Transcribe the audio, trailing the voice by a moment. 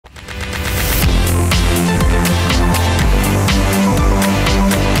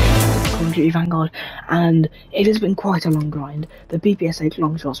Vanguard, and it has been quite a long grind. The BPSH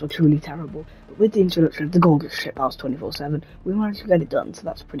long shots were truly terrible, but with the introduction of the gorgeous ship house 24/7, we managed to get it done, so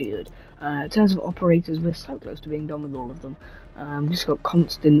that's pretty good. In terms of operators, we're so close to being done with all of them. We just got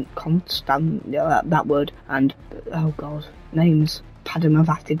constant, yeah, that word, and, oh god, names,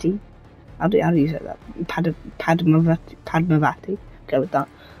 Padmavati. How do you say that? Padmavati. Go with that.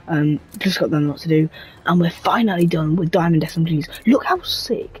 Just got them lot to do, and we're finally done with Diamond SMGs. Look how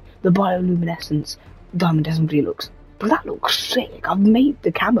sick the bioluminescence Diamond SMG looks. But that looks sick. I've made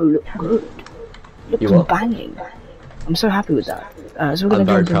the camo look good. Looks banging. I'm so happy with that. So we're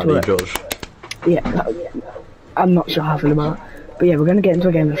gonna jump into it. George. Yeah, I'm not sure how I feel about it, but yeah, we're gonna get into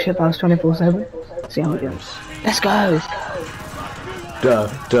a game of Ship House 24/7. See how it goes. Let's go.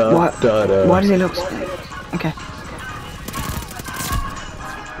 Why does it look? Okay.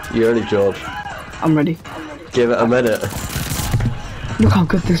 You ready, George? I'm ready. Give it a minute. Look how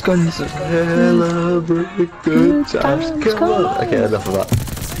good this gun is. Celebrate good times. Come on. Okay, enough of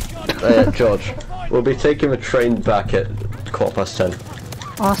that. George, we'll be taking the train back at 10:15.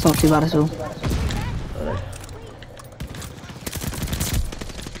 Oh, that's not too bad at all.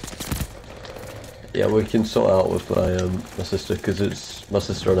 Yeah, we can sort out with my sister, because it's my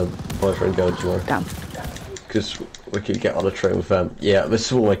sister and her boyfriend going tomorrow. Damn. Because we can get on a train with them. Yeah, this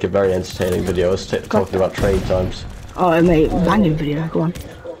will make a very entertaining video, us talking about train times. Oh, I made a banging video, go on.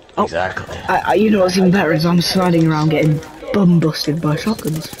 Oh, exactly. You know what's even better is I'm sliding around getting bum busted by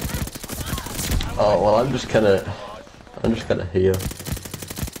shotguns. Oh, well, I'm just kinda here.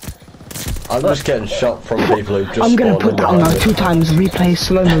 I'm just getting shot from people who just I'm gonna put that on now 2 times, replay,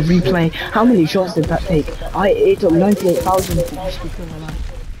 slow-mo, replay. How many shots did that take? It took 98,000 to just kill my life.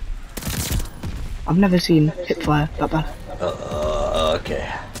 I've never seen hipfire that bad. Okay.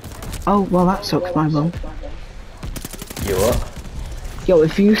 Oh, well that sucks, my bum. You what? Yo,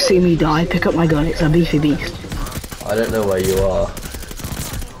 if you see me die, pick up my gun, it's a beefy beast. I don't know where you are.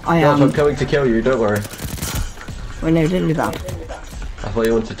 I am. I'm coming to kill you, don't worry. Wait, no, don't do that. I thought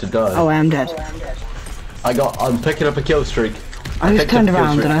you wanted to die. Oh, I am dead. I'm picking up a kill streak. I just turned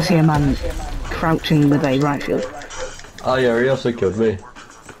around and I see a man crouching with a right shield. Oh yeah, he also killed me.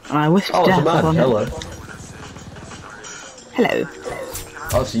 And I whisked death it's a man. Hello. Hello.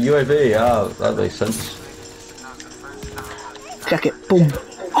 Oh, it's a UAV. Ah, that makes sense. Check it. Boom.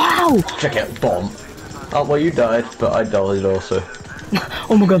 Ow! Check it. Bomb. Oh, well, you died, but I died also.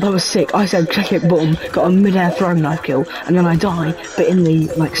 Oh my god, that was sick. I said check it, boom, got a mid-air throwing knife kill, and then I die, but in the,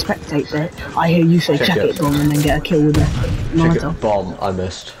 like, spectate bit, I hear you say check it, boom, and then get a kill with a Molotov. Check it, bomb, I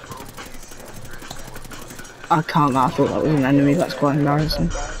missed. I can't, I thought that was an enemy, that's quite embarrassing.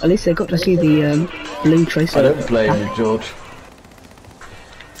 At least they got to see the, blue tracer. I don't blame you, George.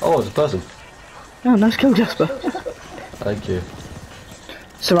 Oh, it's a person. Oh, nice kill, Jasper. Thank you.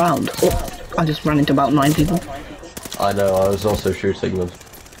 Surround. Oh, I just ran into about 9 people. I know, I was also shooting them.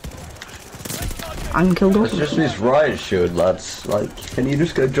 I'm killed all. It's just these riot shield lads. Like, can you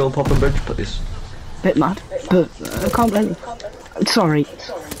just go jump off a bridge, please? Bit mad, but I can't blame you. Sorry.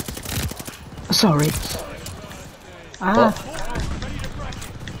 Sorry. Ah.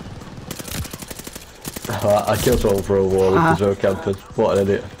 I killed someone for a wall with the campers. What an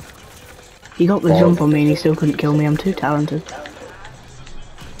idiot. He got the jump on me and he still couldn't kill me. I'm too talented.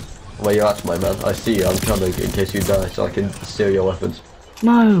 Where you at, my man? I see you. I'm coming in case you die, so I can steal your weapons.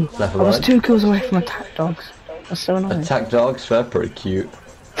 No, I was 2 kills away from attack dogs. That's so annoying. Attack dogs? They're pretty cute.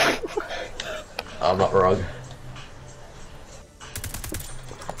 I'm not wrong.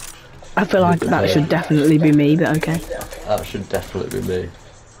 I feel like that should definitely be me, but okay. That should definitely be me.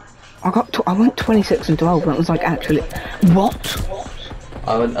 I went 26 and 12, and it was like actually what?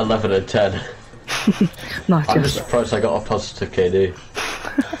 I went 11 and 10. Nice. I'm just surprised I got a positive KD.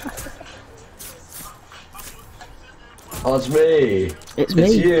 Oh, it's me! It's me!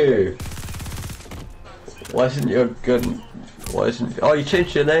 It's you! Why isn't your gun... Why isn't... Oh, you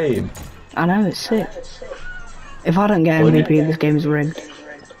changed your name! I know, it's sick. If I don't get MVP, this game is rigged.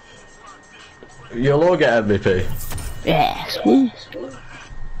 You'll all get MVP. Yes, woo!